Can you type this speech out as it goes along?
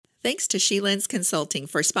Thanks to She-Lens Consulting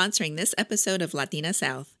for sponsoring this episode of Latina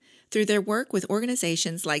South. Through their work with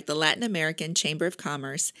organizations like the Latin American Chamber of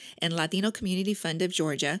Commerce and Latino Community Fund of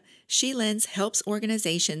Georgia, She-Lens helps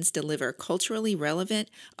organizations deliver culturally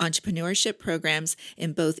relevant entrepreneurship programs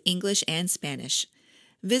in both English and Spanish.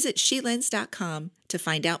 Visit shelens.com to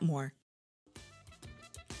find out more.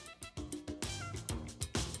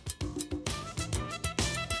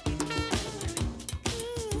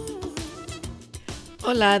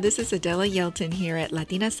 Hola, this is Adela Yelton here at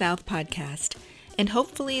Latina South Podcast, and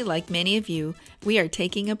hopefully, like many of you, we are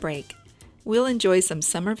taking a break. We'll enjoy some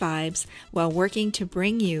summer vibes while working to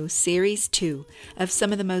bring you Series 2 of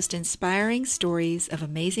some of the most inspiring stories of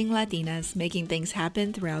amazing Latinas making things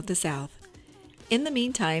happen throughout the South. In the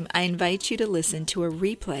meantime, I invite you to listen to a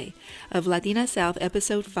replay of Latina South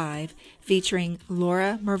Episode 5 featuring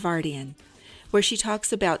Laura Mervardian, where she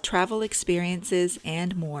talks about travel experiences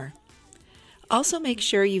and more. Also, make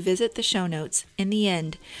sure you visit the show notes in the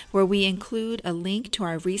end, where we include a link to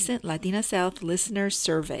our recent Latina South listener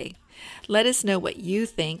survey. Let us know what you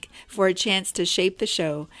think for a chance to shape the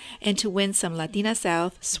show and to win some Latina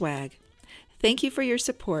South swag. Thank you for your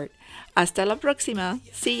support. Hasta la próxima.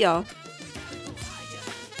 See y'all.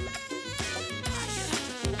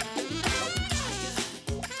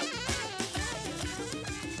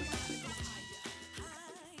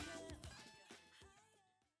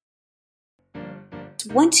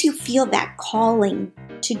 Once you feel that calling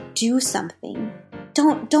to do something,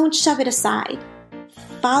 don't shove it aside.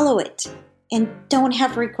 Follow it and don't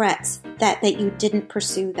have regrets that you didn't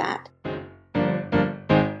pursue that.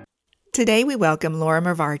 Today we welcome Laura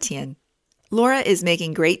Mervardian. Laura is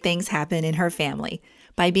making great things happen in her family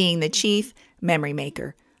by being the chief memory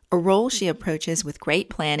maker, a role she approaches with great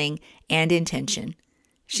planning and intention.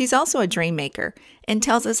 She's also a dream maker and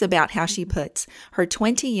tells us about how she puts her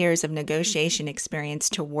 20 years of negotiation experience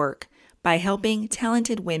to work by helping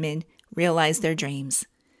talented women realize their dreams.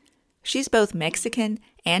 She's both Mexican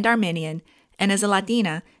and Armenian, and as a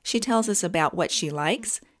Latina, she tells us about what she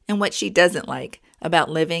likes and what she doesn't like about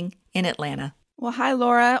living in Atlanta. Well, hi,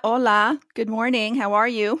 Laura. Hola. Good morning. How are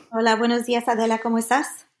you? Hola, buenos días, Adela. ¿Cómo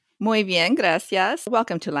estás? Muy bien, gracias.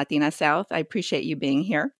 Welcome to Latina South. I appreciate you being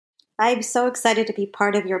here. I'm so excited to be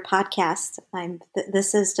part of your podcast.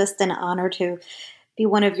 This is just an honor to be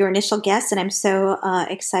one of your initial guests, and I'm so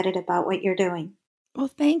excited about what you're doing. Well,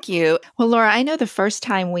 thank you. Well, Laura, I know the first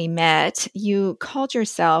time we met, you called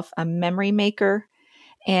yourself a memory maker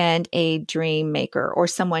and a dream maker, or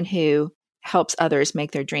someone who helps others make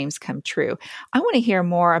their dreams come true. I want to hear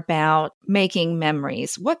more about making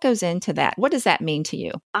memories. What goes into that? What does that mean to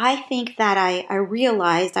you? I think that I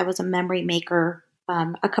realized I was a memory maker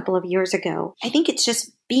a couple of years ago. I think it's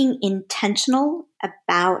just being intentional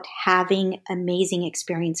about having amazing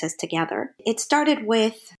experiences together. It started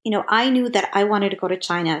with, I knew that I wanted to go to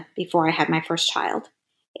China before I had my first child.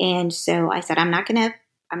 And so I said, I'm not going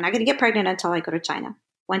to get pregnant until I go to China.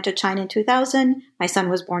 Went to China in 2000. My son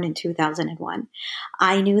was born in 2001.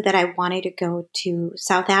 I knew that I wanted to go to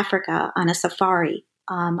South Africa on a safari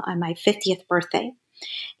on my 50th birthday.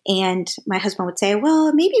 And my husband would say,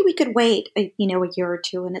 well, maybe we could wait, a year or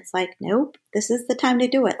two. And it's like, nope, this is the time to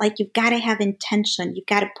do it. Like, you've got to have intention. You've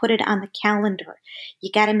got to put it on the calendar.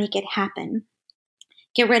 You got to make it happen.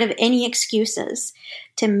 Get rid of any excuses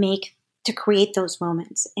to create those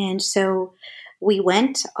moments. And so we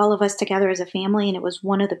went, all of us together as a family, and it was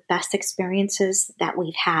one of the best experiences that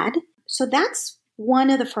we've had. So that's one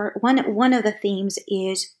of the themes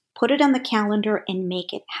is put it on the calendar and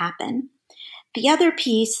make it happen. The other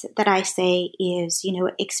piece that I say is,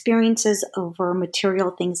 experiences over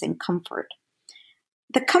material things and comfort.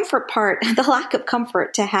 The comfort part, the lack of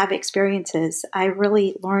comfort to have experiences, I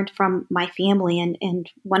really learned from my family and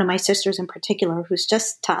one of my sisters in particular, who's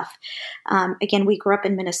just tough. Again, we grew up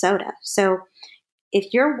in Minnesota. So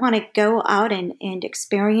if you want to go out and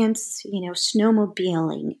experience,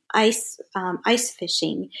 snowmobiling, ice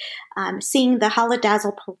fishing, seeing the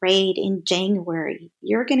Holodazzle parade in January,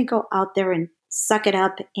 you're going to go out there and suck it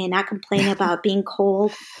up and not complain about being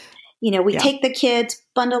cold. We take the kids,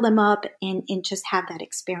 bundle them up, and just have that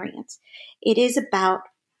experience. It is about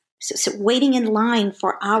waiting in line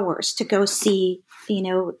for hours to go see,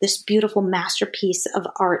 this beautiful masterpiece of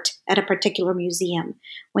art at a particular museum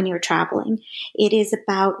when you're traveling. It is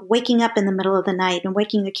about waking up in the middle of the night and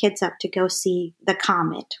waking the kids up to go see the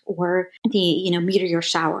comet or the, meteor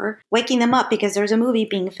shower, waking them up because there's a movie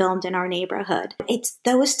being filmed in our neighborhood. It's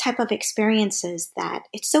those type of experiences that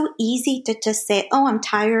it's so easy to just say, oh, I'm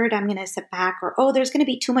tired, I'm going to sit back, or, oh, there's going to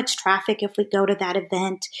be too much traffic if we go to that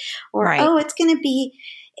event, or, right. Oh, it's going to be,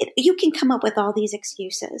 You can come up with all these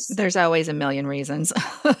excuses. There's always a million reasons.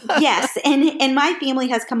 Yes. And my family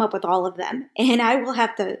has come up with all of them. And I will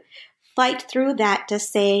have to fight through that to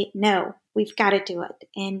say, no, we've got to do it.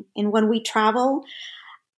 And when we travel,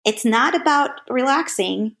 it's not about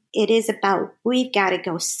relaxing. It is about, we've got to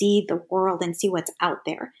go see the world and see what's out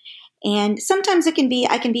there. And sometimes I can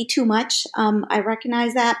be too much. I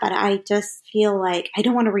recognize that, but I just feel like I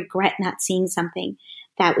don't want to regret not seeing something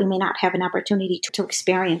that we may not have an opportunity to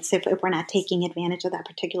experience if we're not taking advantage of that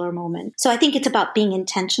particular moment. So I think it's about being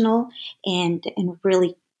intentional and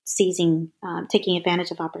really taking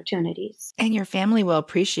advantage of opportunities. And your family will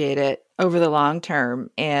appreciate it over the long term.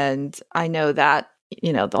 And I know that,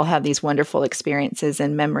 they'll have these wonderful experiences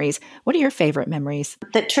and memories. What are your favorite memories?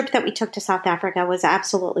 The trip that we took to South Africa was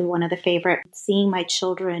absolutely one of the favorite. Seeing my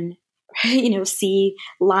children, see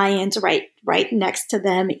lions right next to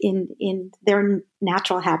them in their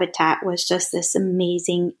natural habitat was just this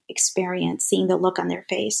amazing experience, seeing the look on their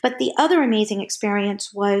face. But the other amazing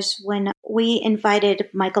experience was when we invited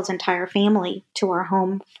Michael's entire family to our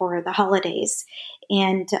home for the holidays.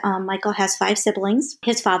 And Michael has 5 siblings.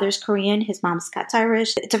 His father's Korean, his mom's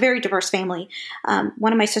Scots-Irish. It's a very diverse family.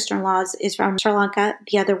 One of my sister-in-laws is from Sri Lanka.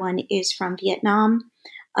 The other one is from Vietnam.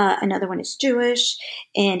 Another one is Jewish,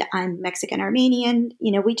 and I'm Mexican Armenian.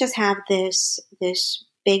 We just have this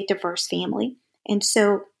big diverse family. And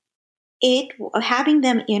so having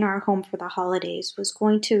them in our home for the holidays was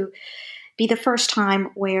going to be the first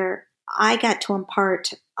time where I got to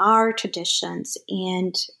impart our traditions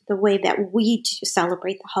and the way that we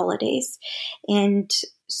celebrate the holidays. And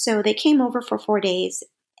so they came over for 4 days.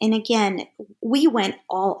 And again, we went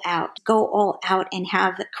go all out and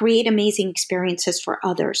create amazing experiences for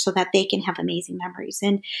others so that they can have amazing memories.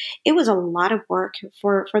 And it was a lot of work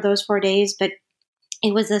for those 4 days, but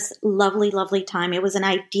it was this lovely, lovely time. It was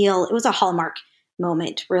it was a hallmark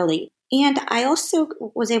moment, really. And I also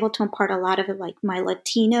was able to impart a lot of my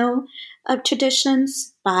Latino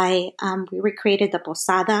traditions by, we recreated the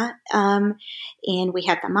posada, and we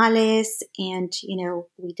had tamales, and,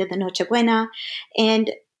 we did the Noche Buena.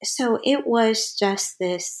 And so it was just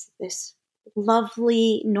this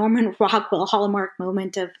lovely Norman Rockwell hallmark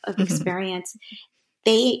moment of experience.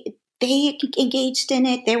 They engaged in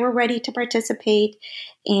it. They were ready to participate,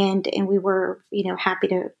 and we were, happy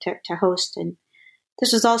to host. And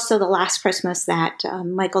this was also the last Christmas that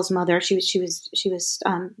Michael's mother, she was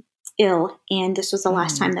ill, and this was the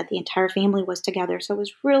last time that the entire family was together. So it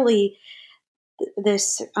was really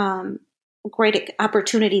this great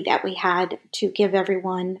opportunity that we had to give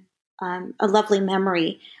everyone a lovely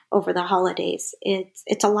memory over the holidays.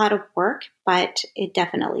 It's a lot of work, but it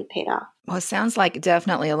definitely paid off. Well, it sounds like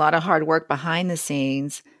definitely a lot of hard work behind the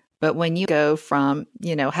scenes. But when you go from,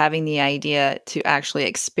 having the idea to actually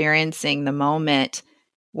experiencing the moment,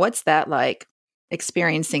 what's that like,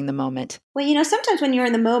 experiencing the moment? Well, sometimes when you're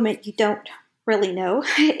in the moment, you don't really know,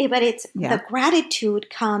 but the gratitude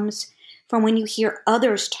comes from when you hear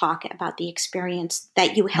others talk about the experience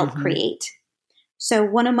that you helped create. So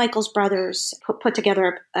one of Michael's brothers put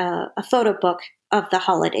together a photo book of the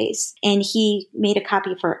holidays, and he made a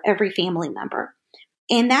copy for every family member.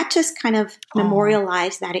 And that just kind of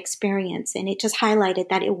memorialized that experience. And it just highlighted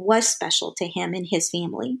that it was special to him and his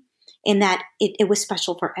family, and that it was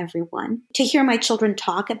special for everyone. To hear my children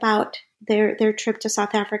talk about their trip to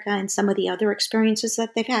South Africa and some of the other experiences that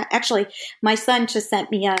they've had. Actually, my son just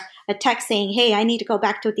sent me a text saying, "Hey, I need to go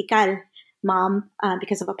back to Tikal, Mom,"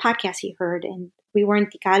 because of a podcast he heard. And we were in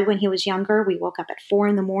Tikal when he was younger. We woke up at 4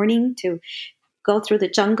 a.m. to go through the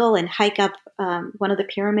jungle and hike up one of the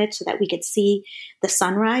pyramids so that we could see the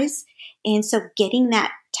sunrise. And so getting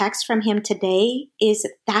that text from him today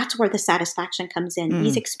that's where the satisfaction comes in.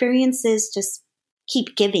 These experiences just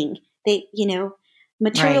keep giving. They,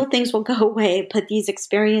 material things will go away, but these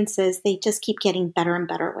experiences, they just keep getting better and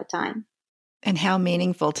better with time. And how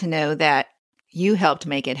meaningful to know that you helped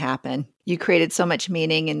make it happen. You created so much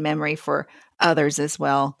meaning and memory for others as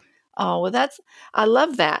well. Oh, well, I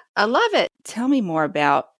love that. I love it. Tell me more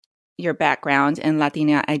about your background in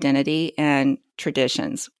Latina identity and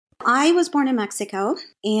traditions. I was born in Mexico,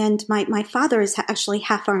 and my father is actually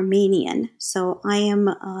half Armenian. So I am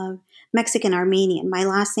Mexican Armenian. My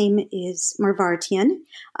last name is Mervartian.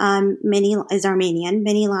 Many is Armenian.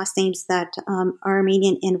 Many last names that are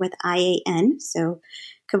Armenian end with IAN. So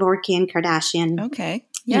Kevorkian, Kardashian. Okay.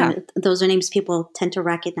 Yeah. Those are names people tend to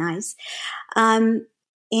recognize.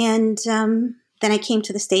 And then I came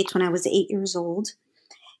to the States when I was 8 years old.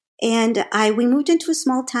 And we moved into a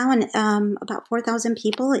small town, about 4,000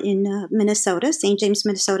 people in Minnesota, St. James,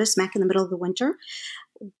 Minnesota, smack in the middle of the winter.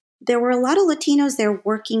 there were a lot of Latinos there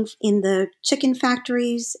working in the chicken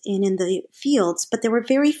factories and in the fields, but there were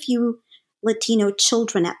very few Latino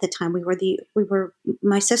children at the time.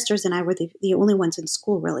 My sisters and I were the only ones in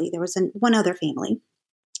school, really. There was one other family.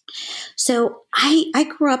 So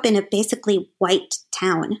I grew up in a basically white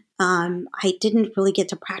town. I didn't really get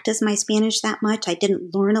to practice my Spanish that much. I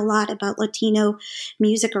didn't learn a lot about Latino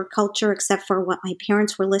music or culture except for what my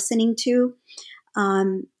parents were listening to.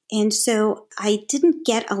 And so I didn't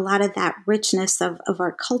get a lot of that richness of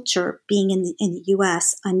our culture being in the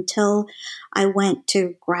U.S. until I went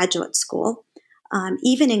to graduate school.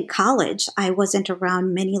 Even in college, I wasn't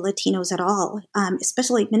around many Latinos at all.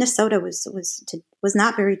 Especially Minnesota was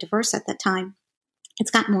not very diverse at that time.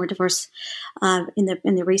 It's gotten more diverse in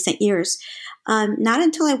the recent years. Not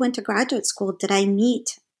until I went to graduate school did I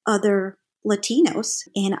meet other Latinos,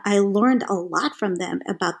 and I learned a lot from them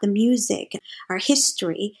about the music, our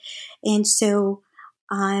history, and so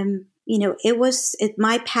my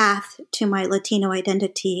path to my Latino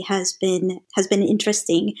identity has been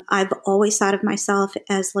interesting. I've always thought of myself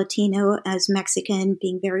as Latino, as Mexican,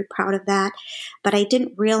 being very proud of that, but I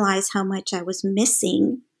didn't realize how much I was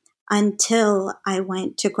missing until I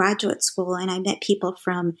went to graduate school and I met people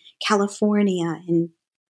from California and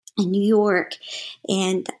New York,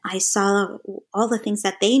 and I saw all the things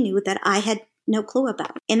that they knew that I had no clue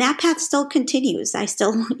about. And that path still continues. I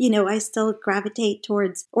still gravitate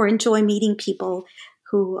towards or enjoy meeting people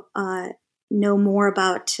who know more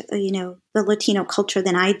about, the Latino culture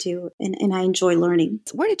than I do. And I enjoy learning.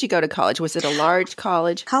 Where did you go to college? Was it a large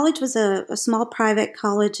college? College was a small private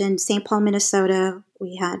college in St. Paul, Minnesota.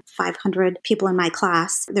 We had 500 people in my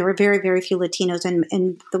class. There were very, very few Latinos,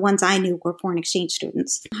 and the ones I knew were foreign exchange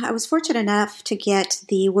students. I was fortunate enough to get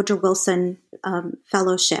the Woodrow Wilson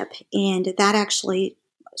Fellowship, and that actually,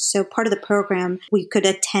 so part of the program, we could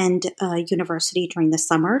attend university during the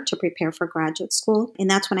summer to prepare for graduate school, and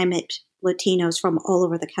that's when I met Latinos from all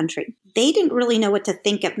over the country. They didn't really know what to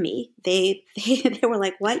think of me. They were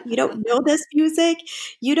like, "What? You don't know this music?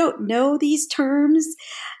 You don't know these terms?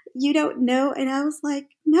 You don't know?" And I was like,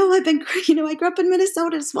 "No, I grew up in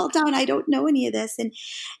Minnesota, a small town. I don't know any of this." And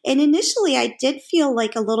initially I did feel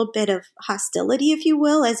like a little bit of hostility, if you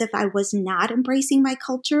will, as if I was not embracing my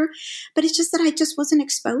culture, but it's just that I just wasn't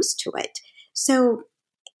exposed to it. So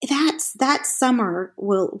that summer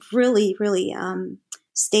will really, really,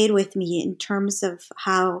 stayed with me in terms of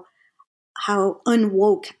how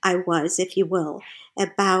unwoke I was, if you will,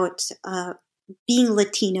 about being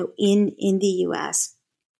Latino in the U.S.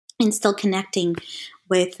 and still connecting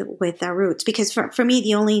with our roots. Because for me,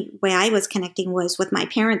 the only way I was connecting was with my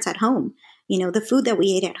parents at home. The food that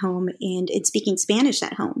we ate at home and speaking Spanish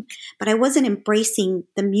at home. But I wasn't embracing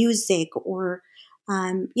the music or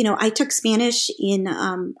I took Spanish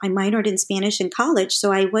I minored in Spanish in college,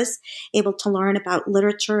 so I was able to learn about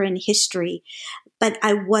literature and history, but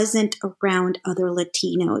I wasn't around other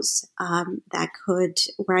Latinos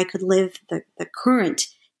where I could live the current,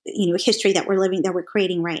 history that we're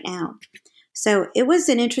creating right now. So it was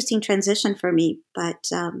an interesting transition for me, but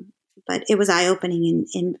it was eye-opening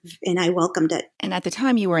and I welcomed it. And at the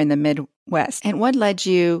time you were in the Midwest, and what led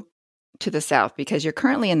you to the South? Because you're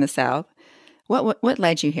currently in the South. What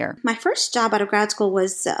led you here? My first job out of grad school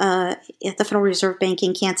was at the Federal Reserve Bank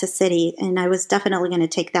in Kansas City, and I was definitely going to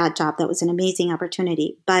take that job. That was an amazing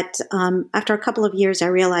opportunity. But after a couple of years, I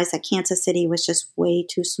realized that Kansas City was just way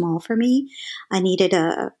too small for me. I needed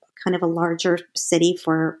a kind of a larger city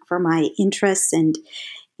for my interests and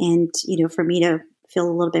for me to feel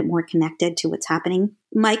a little bit more connected to what's happening.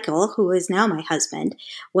 Michael, who is now my husband,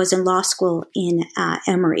 was in law school in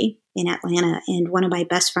Emory in Atlanta, and one of my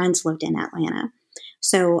best friends lived in Atlanta.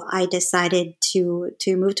 So I decided to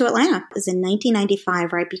move to Atlanta. It was in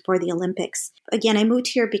 1995, right before the Olympics. Again, I moved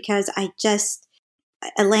here because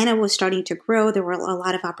Atlanta was starting to grow. There were a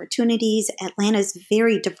lot of opportunities. Atlanta is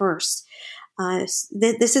very diverse.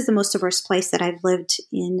 This is the most diverse place that I've lived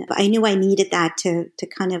in. I knew I needed that to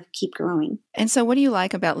kind of keep growing. And so what do you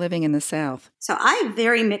like about living in the South? So I have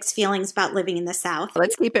very mixed feelings about living in the South.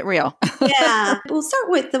 Let's keep it real. Yeah. We'll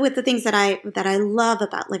start with the things that I love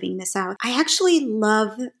about living in the South. I actually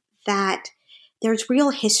love that there's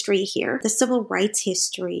real history here. The civil rights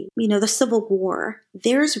history, the Civil War.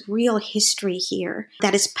 There's real history here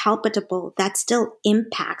that is palpable, that still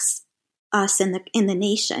impacts us in the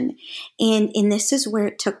nation, and this is where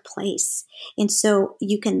it took place. And so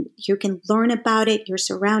you can learn about it. You're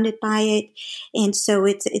surrounded by it, and so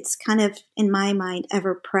it's kind of, in my mind,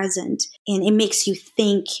 ever present, and it makes you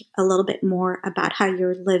think a little bit more about how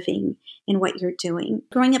you're living and what you're doing.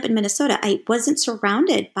 Growing up in Minnesota, I wasn't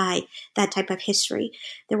surrounded by that type of history.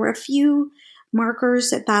 There were a few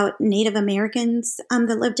markers about Native Americans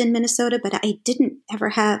that lived in Minnesota, but I didn't ever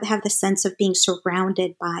have the sense of being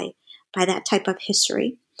surrounded by that type of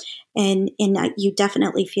history. And you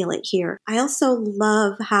definitely feel it here. I also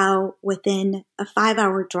love how within a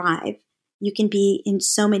 5-hour drive, you can be in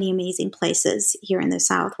so many amazing places here in the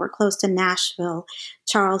South. We're close to Nashville,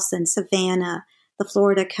 Charleston, Savannah, the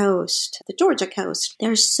Florida coast, the Georgia coast.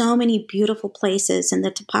 There's so many beautiful places, and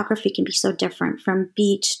the topography can be so different from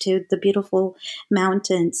beach to the beautiful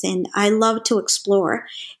mountains. And I love to explore.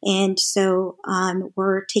 And so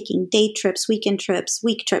we're taking day trips, weekend trips,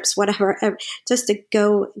 week trips, whatever, just to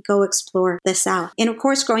go explore the South. And of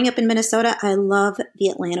course, growing up in Minnesota, I love the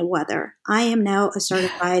Atlanta weather. I am now a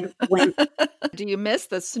certified winter. Do you miss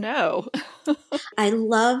the snow? I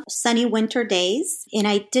love sunny winter days, and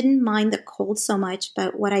I didn't mind the cold so much,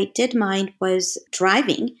 but what I did mind was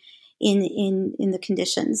driving in the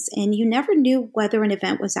conditions. And you never knew whether an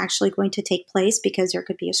event was actually going to take place because there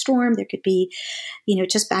could be a storm, there could be,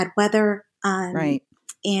 just bad weather. Right.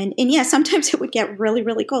 And yeah, sometimes it would get really,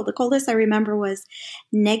 really cold. The coldest I remember was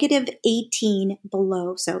negative 18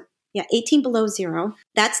 below. So yeah, 18 below zero.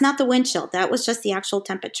 That's not the wind chill. That was just the actual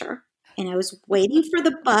temperature. And I was waiting for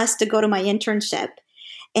the bus to go to my internship.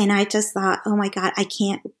 And I just thought, oh my God, I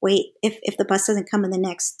can't wait. If the bus doesn't come in the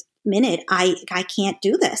next minute, I can't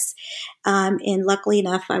do this. And luckily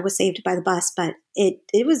enough, I was saved by the bus, but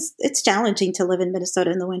it's challenging to live in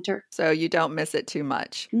Minnesota in the winter. So you don't miss it too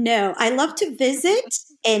much. No, I love to visit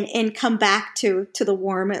and come back to the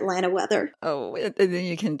warm Atlanta weather. Oh, then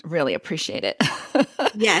you can really appreciate it.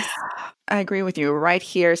 Yes. I agree with you. Right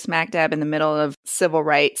here, smack dab in the middle of civil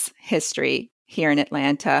rights history here in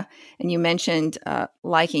Atlanta. And you mentioned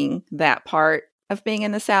liking that part of being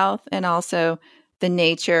in the South, and also the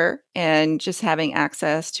nature and just having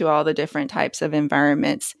access to all the different types of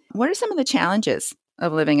environments. What are some of the challenges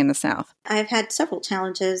of living in the South? I've had several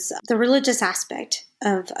challenges. The religious aspect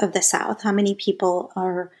of the South, how many people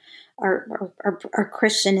are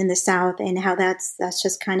Christian in the South, and how that's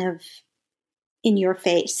just kind of in your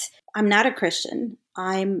face. I'm not a Christian.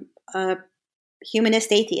 I'm a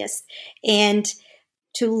humanist atheist. And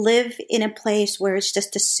to live in a place where it's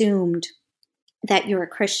just assumed that you're a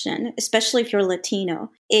Christian, especially if you're Latino,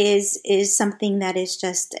 is something that is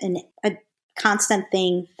just a constant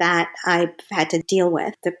thing that I've had to deal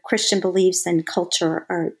with. The Christian beliefs and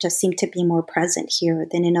culture just seem to be more present here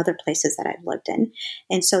than in other places that I've lived in.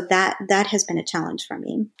 And so that has been a challenge for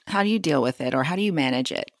me. How do you deal with it, or how do you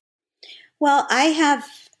manage it? Well, I have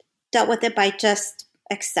dealt with it by just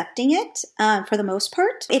accepting it for the most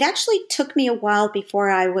part. It actually took me a while before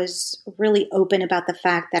I was really open about the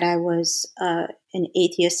fact that I was an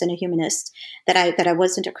atheist and a humanist, that I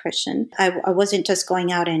wasn't a Christian. I wasn't just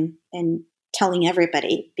going out and telling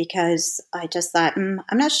everybody, because I just thought, I'm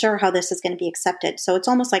not sure how this is going to be accepted. So it's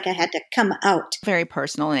almost like I had to come out. Very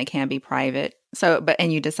personal, and it can be private.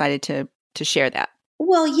 And you decided to share that.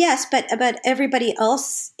 Well, yes, but everybody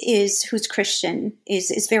else who's Christian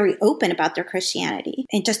is very open about their Christianity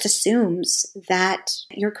and just assumes that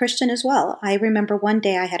you're Christian as well. I remember one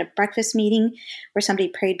day I had a breakfast meeting where somebody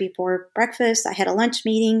prayed before breakfast. I had a lunch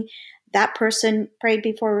meeting. That person prayed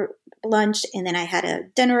before lunch, and then I had a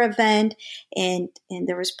dinner event, and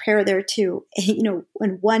there was prayer there too,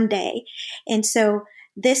 in one day. And so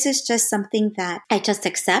this is just something that I just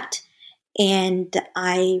accept, and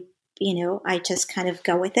I just kind of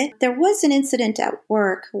go with it. There was an incident at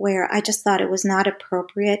work where I just thought it was not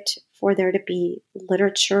appropriate for there to be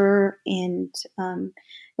literature, and it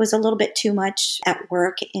was a little bit too much at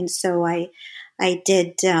work. And so I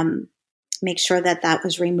did make sure that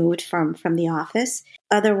was removed from the office.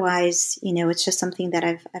 Otherwise, it's just something that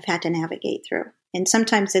I've had to navigate through. And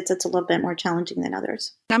sometimes it's a little bit more challenging than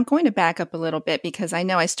others. I'm going to back up a little bit, because I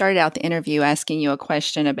know I started out the interview asking you a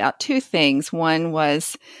question about two things. One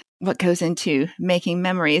was what goes into making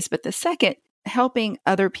memories, but the second, helping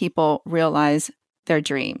other people realize their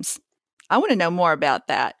dreams. I want to know more about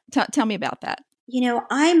that. Tell me about that.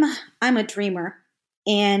 I'm a dreamer,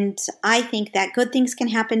 and I think that good things can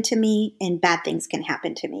happen to me and bad things can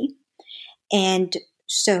happen to me. And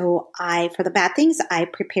so for the bad things, I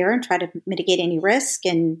prepare and try to mitigate any risk,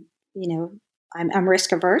 and I'm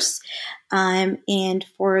risk averse. And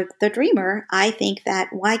for the dreamer, I think that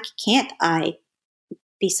why can't I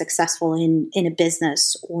be successful in a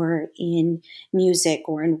business or in music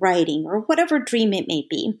or in writing or whatever dream it may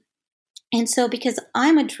be. And so because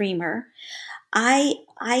I'm a dreamer, I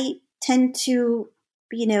tend to,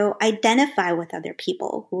 identify with other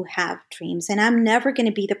people who have dreams. And I'm never going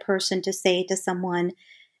to be the person to say to someone,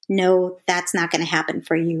 no, that's not going to happen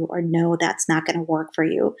for you, or no, that's not going to work for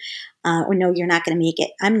you, or no, you're not going to make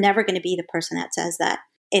it. I'm never going to be the person that says that.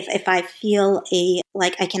 If I feel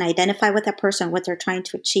like I can identify with that person, what they're trying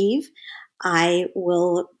to achieve, I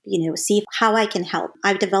will, see how I can help.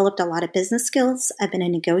 I've developed a lot of business skills. I've been a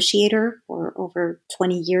negotiator for over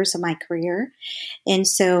 20 years of my career. And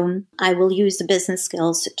so I will use the business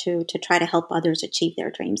skills to try to help others achieve their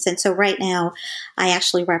dreams. And so right now I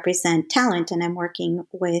actually represent talent, and I'm working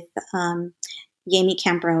with Yami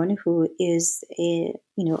Cambrone, who is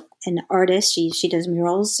an artist. She does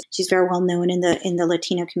murals. She's very well known in the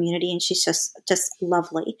Latino community, and she's just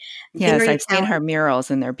lovely. Yes, very I've seen her murals,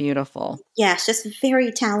 and they're beautiful. Yeah, she's just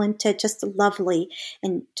very talented, just lovely,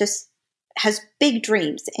 and just has big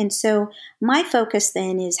dreams. And so my focus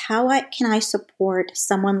then is can I support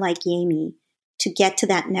someone like Yami to get to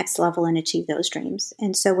that next level and achieve those dreams.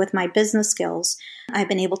 And so with my business skills, I've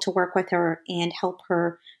been able to work with her and help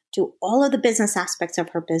her do all of the business aspects of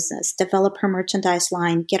her business, develop her merchandise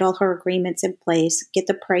line, get all her agreements in place, get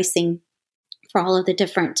the pricing for all of the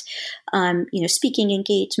different, speaking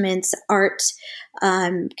engagements, art,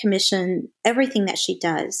 commission, everything that she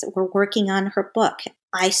does. We're working on her book.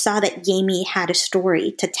 I saw that Yami had a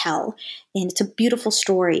story to tell, and it's a beautiful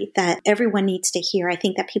story that everyone needs to hear. I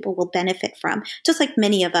think that people will benefit from, just like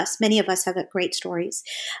many of us have great stories.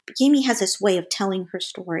 But Yami has this way of telling her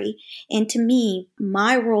story. And to me,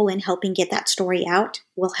 my role in helping get that story out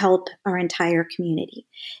will help our entire community.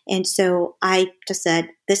 And so I just said,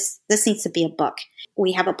 this needs to be a book.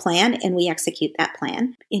 We have a plan and we execute that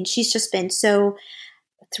plan. And she's just been so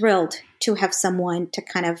thrilled to have someone to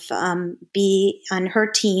kind of be on her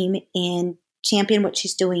team and champion what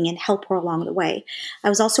she's doing and help her along the way. I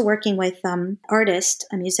was also working with artist,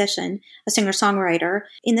 a musician, a singer-songwriter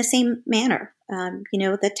in the same manner.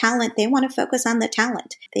 The talent, they want to focus on the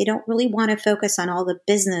talent. They don't really want to focus on all the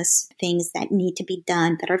business things that need to be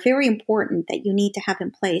done that are very important that you need to have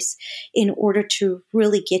in place in order to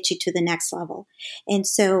really get you to the next level. And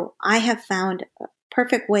so I have found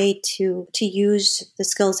perfect way to use the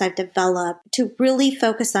skills I've developed to really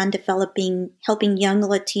focus on helping young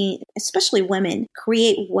Latino, especially women,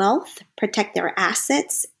 create wealth, protect their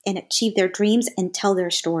assets, and achieve their dreams and tell their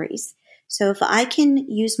stories. So if I can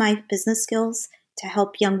use my business skills to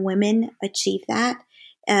help young women achieve that,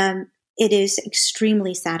 it is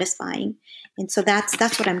extremely satisfying. And so that's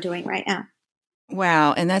what I'm doing right now.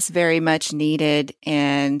 Wow. And that's very much needed.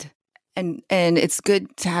 And it's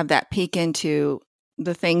good to have that peek into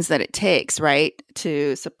the things that it takes, right,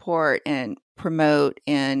 to support and promote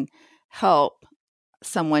and help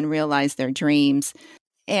someone realize their dreams.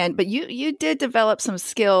 But you did develop some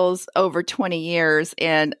skills over 20 years.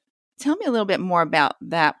 And tell me a little bit more about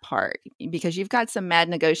that part, because you've got some mad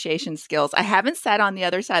negotiation skills. I haven't sat on the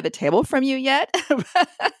other side of the table from you yet,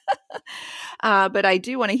 but I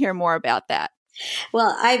do want to hear more about that.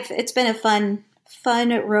 Well, it's been a fun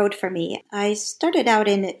road for me. I started out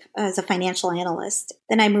as a financial analyst.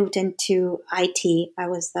 Then I moved into IT. I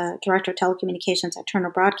was the director of telecommunications at Turner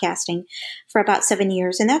Broadcasting for about 7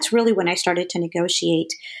 years. And that's really when I started to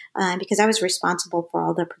negotiate because I was responsible for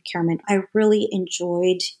all the procurement. I really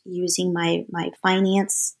enjoyed using my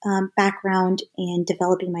finance background and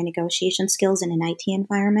developing my negotiation skills in an IT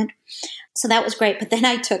environment. So that was great. But then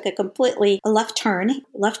I took a left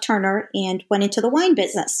turner and went into the wine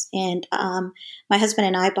business. And my husband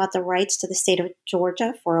and I bought the rights to the state of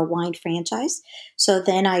Georgia for a wine franchise. So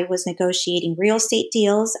then I was negotiating real estate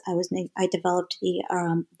deals. I developed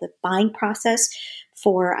the buying process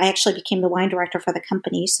I actually became the wine director for the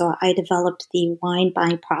company. So I developed the wine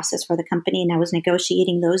buying process for the company, and I was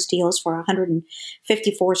negotiating those deals for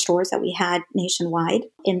 154 stores that we had nationwide.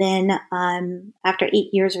 And then after 8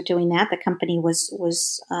 years of doing that, the company was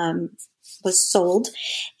sold,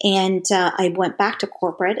 and I went back to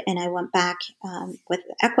corporate, and I went back with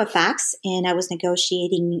Equifax, and I was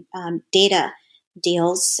negotiating data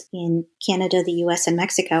deals in Canada, the US, and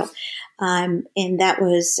Mexico. And that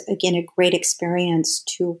was, again, a great experience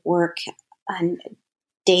to work on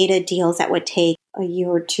data deals that would take a year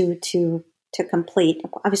or two to complete.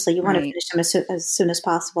 Obviously, you want to finish them as soon as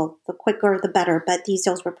possible. The quicker, the better. But these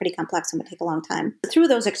deals were pretty complex and would take a long time. Through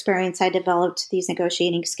those experiences, I developed these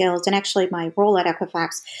negotiating skills. And actually, my role at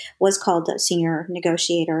Equifax was called a senior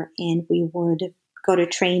negotiator. And we would go to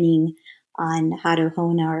training on how to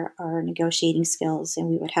hone our negotiating skills. And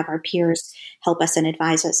we would have our peers help us and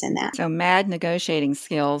advise us in that. So mad negotiating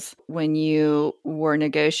skills when you were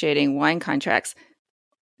negotiating wine contracts.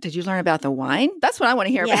 Did you learn about the wine? That's what I want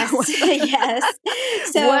to hear Yes, about. yes.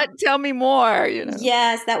 So What? Tell me more,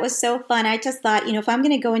 Yes, that was so fun. I just thought, if I'm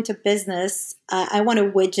going to go into business, I want a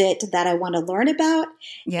widget that I want to learn about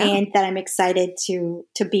Yeah. and that I'm excited to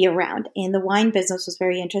be around. And the wine business was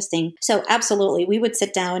very interesting. So absolutely, we would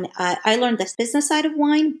sit down. I learned the business side of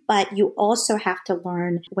wine, but you also have to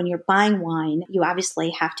learn when you're buying wine, you obviously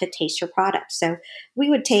have to taste your product. So we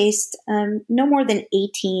would taste no more than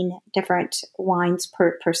 18 different wines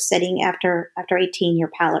per sitting. After 18, your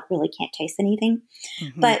palate really can't taste anything.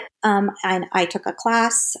 Mm-hmm. But and I took a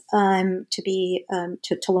class to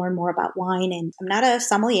learn more about wine, and I'm not a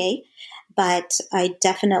sommelier, but I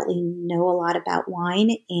definitely know a lot about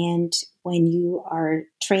wine. And when you are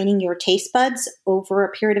training your taste buds over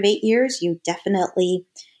a period of 8 years, you definitely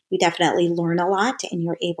learn a lot, and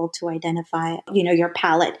you're able to identify, your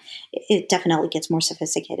palate. It definitely gets more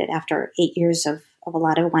sophisticated after 8 years of a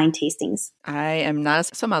lot of wine tastings. I am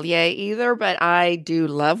not a sommelier either, but I do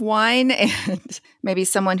love wine, and maybe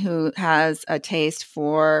someone who has a taste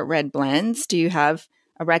for red blends. Do you have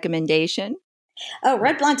a recommendation? Oh,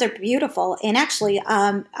 red blends are beautiful. And actually,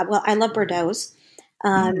 I love Bordeaux's.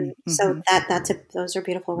 So those are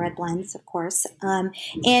beautiful red blends, of course.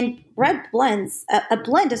 And red blends, a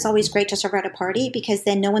blend is always great to serve at a party, because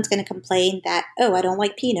then no one's going to complain that, oh, I don't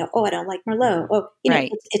like Pinot. Oh, I don't like Merlot. Oh,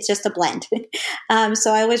 Right. it's just a blend.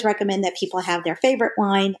 So I always recommend that people have their favorite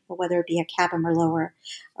wine, whether it be a Cab Merlot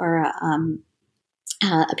or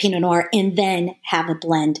a Pinot Noir, and then have a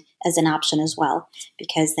blend as an option as well,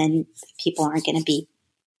 because then people aren't going to be,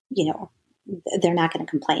 they're not going to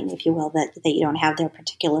complain, if you will, that you don't have their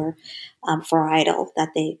particular varietal that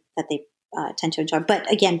they tend to enjoy.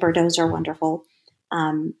 But again, Bordeaux's are wonderful.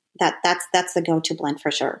 That's the go-to blend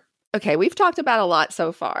for sure. Okay, we've talked about a lot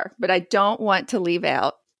so far, but I don't want to leave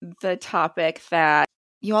out the topic that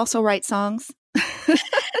you also write songs.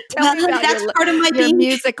 Tell me about that's part of my your being.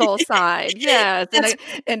 musical side. Yes,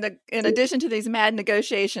 in addition to these mad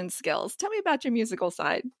negotiation skills, tell me about your musical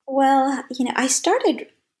side. Well, I started.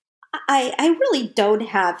 I really don't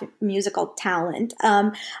have musical talent.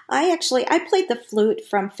 I played the flute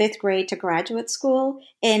from 5th grade to graduate school,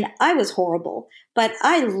 and I was horrible, but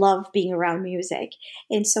I love being around music.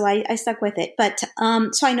 And so I stuck with it. But,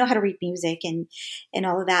 so I know how to read music and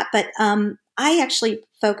all of that. But, I actually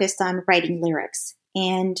focused on writing lyrics.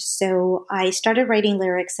 And so I started writing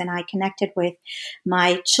lyrics, and I connected with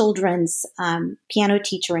my children's piano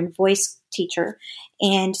teacher and voice teacher.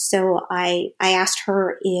 And so I asked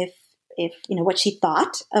her if what she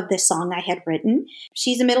thought of this song I had written.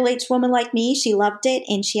 She's a middle-aged woman like me. She loved it,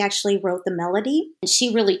 and she actually wrote the melody, and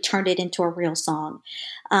she really turned it into a real song.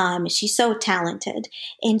 She's so talented.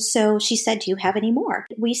 And so she said, do you have any more?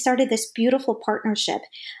 We started this beautiful partnership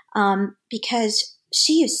because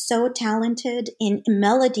she is so talented, and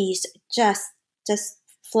melodies just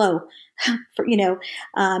flow.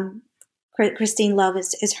 Christine Love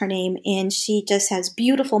is her name, and she just has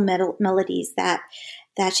beautiful melodies that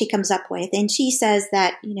she comes up with. And she says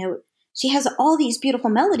that, she has all these beautiful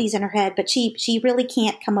melodies in her head, but she really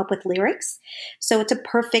can't come up with lyrics. So it's a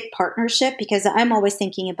perfect partnership, because I'm always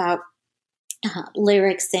thinking about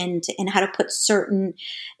lyrics and how to put certain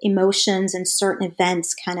emotions and certain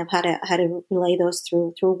events, kind of how to relay those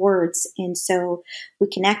through words. And so we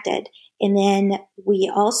connected. And then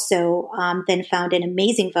we also then found an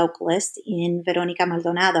amazing vocalist in Veronica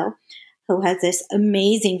Maldonado, who has this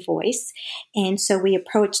amazing voice. And so we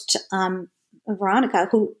approached Veronica,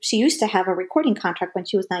 who she used to have a recording contract when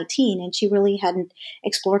she was 19, and she really hadn't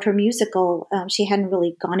explored her musical. She hadn't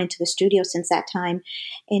really gone into the studio since that time.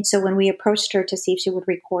 And so when we approached her to see if she would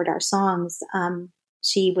record our songs,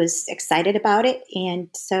 she was excited about it. And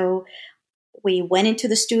so we went into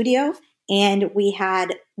the studio, and we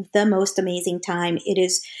had the most amazing time.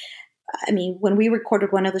 When we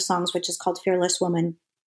recorded one of the songs, which is called Fearless Woman,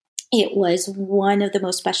 it was one of the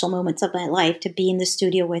most special moments of my life to be in the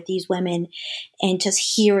studio with these women and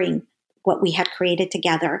just hearing what we had created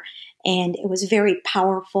together. And it was very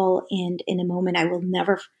powerful, and in a moment I will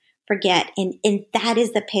never forget. And that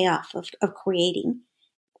is the payoff of creating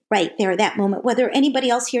right there, that moment, whether anybody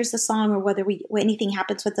else hears the song or whether anything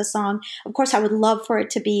happens with the song. Of course, I would love for it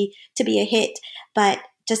to be a hit, but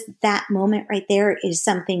just that moment right there is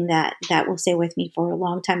something that will stay with me for a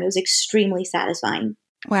long time. It was extremely satisfying.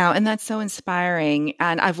 Wow. And that's so inspiring.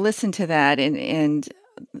 And I've listened to that and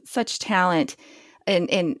such talent.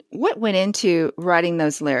 And what went into writing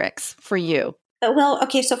those lyrics for you? Well,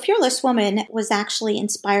 okay. So Fearless Woman was actually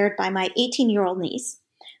inspired by my 18-year-old niece,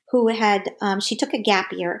 who she took a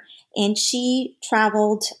gap year, and she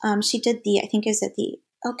traveled. She did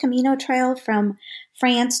El Camino Trail from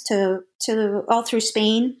France to all through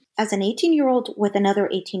Spain as an 18-year-old with another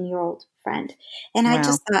 18-year-old friend. And I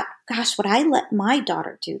just thought, gosh, would I let my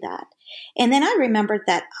daughter do that? And then I remembered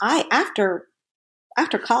that after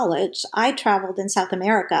college, I traveled in South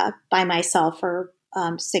America by myself for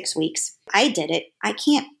 6 weeks. I did it. I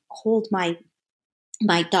can't hold my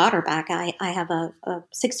daughter back. I have a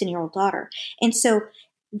 16-year-old daughter. And so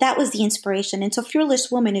that was the inspiration. And so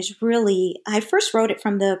Fearless Woman is really, I first wrote it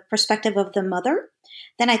from the perspective of the mother.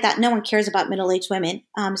 Then I thought no one cares about middle-aged women.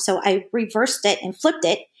 So I reversed it and flipped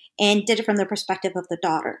it and did it from the perspective of the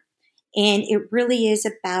daughter. And it really is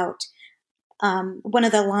about, one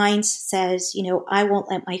of the lines says, I won't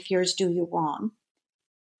let my fears do you wrong.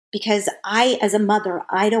 Because I, as a mother,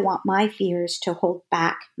 I don't want my fears to hold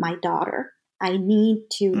back my daughter. I need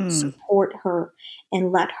to support her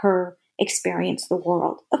and let her experience the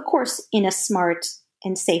world. Of course, in a smart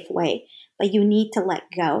and safe way, but you need to let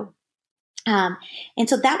go. And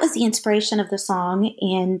so that was the inspiration of the song.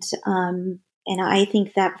 And I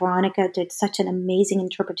think that Veronica did such an amazing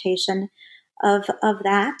interpretation of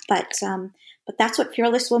that. But that's what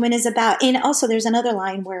Fearless Woman is about. And also there's another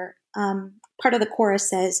line where part of the chorus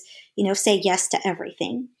says, say yes to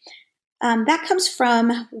everything. That comes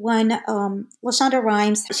from when LaShonda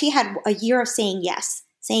Rhimes, she had a year of saying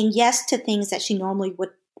yes to things that she normally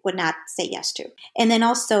would not say yes to. And then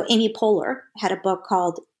also Amy Poehler had a book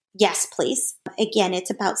called Yes, Please. Again, it's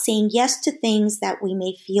about saying yes to things that we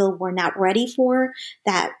may feel we're not ready for,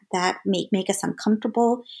 that make us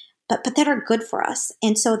uncomfortable, but that are good for us.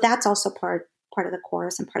 And so that's also part of the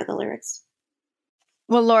chorus and part of the lyrics.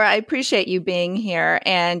 Well, Laura, I appreciate you being here,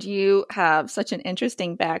 and you have such an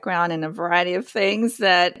interesting background in a variety of things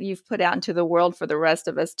that you've put out into the world for the rest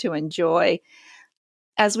of us to enjoy.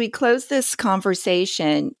 As we close this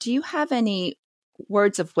conversation, do you have any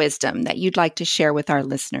words of wisdom that you'd like to share with our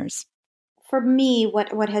listeners? For me,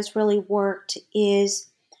 what has really worked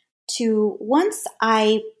is to, once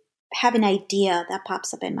I have an idea that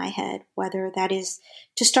pops up in my head, whether that is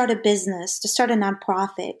to start a business, to start a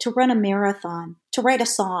nonprofit, to run a marathon, to write a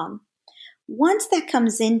song. Once that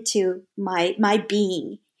comes into my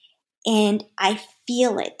being and I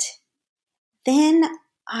feel it, then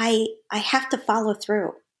I have to follow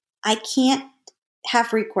through. I can't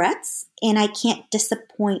have regrets and I can't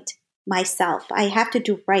disappoint myself. I have to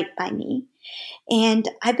do right by me. And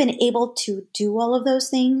I've been able to do all of those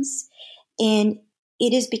things. And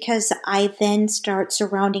it is because I then start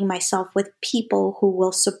surrounding myself with people who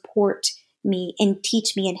will support me and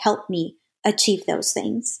teach me and help me achieve those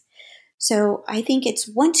things. So I think it's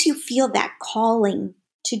once you feel that calling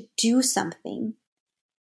to do something,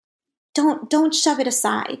 don't shove it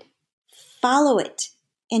aside. Follow it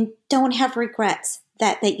and don't have regrets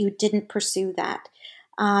that you didn't pursue that.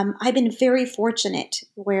 I've been very fortunate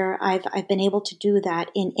where I've been able to do that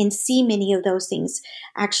and see many of those things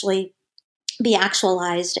actually be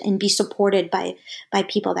actualized and be supported by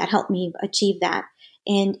people that help me achieve that.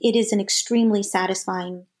 And it is an extremely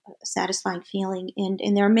satisfying feeling.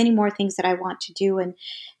 And there are many more things that I want to do.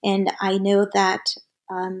 And I know that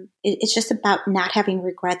it's just about not having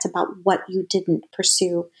regrets about what you didn't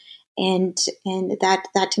pursue. And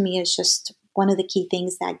that to me is just one of the key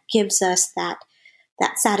things that gives us that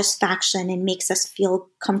satisfaction and makes us feel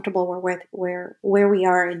comfortable where we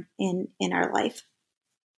are in our life.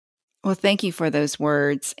 Well, thank you for those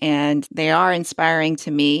words. And they are inspiring to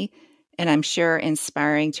me, and I'm sure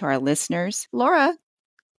inspiring to our listeners. Laura,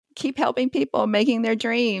 keep helping people making their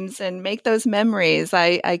dreams and make those memories.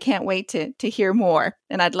 I can't wait to hear more.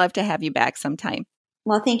 And I'd love to have you back sometime.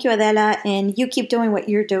 Well, thank you, Adela. And you keep doing what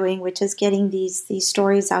you're doing, which is getting these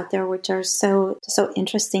stories out there, which are so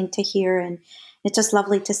interesting to hear. And it's just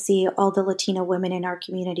lovely to see all the Latino women in our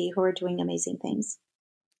community who are doing amazing things.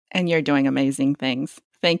 And you're doing amazing things.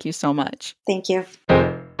 Thank you so much. Thank you.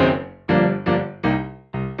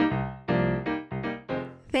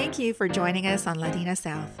 Thank you for joining us on Latina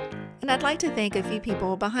South. And I'd like to thank a few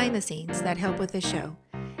people behind the scenes that help with the show.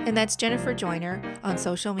 And that's Jennifer Joyner on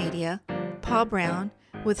social media, Paul Brown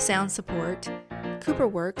with sound support, Cooper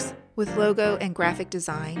Works with logo and graphic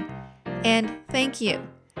design. And thank you.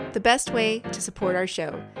 The best way to support our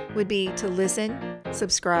show would be to listen,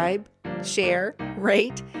 subscribe, share,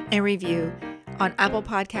 rate, and review on Apple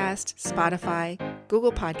Podcast, Spotify,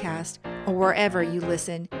 Google Podcast, or wherever you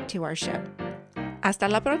listen to our show. Hasta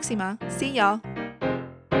la próxima. See y'all.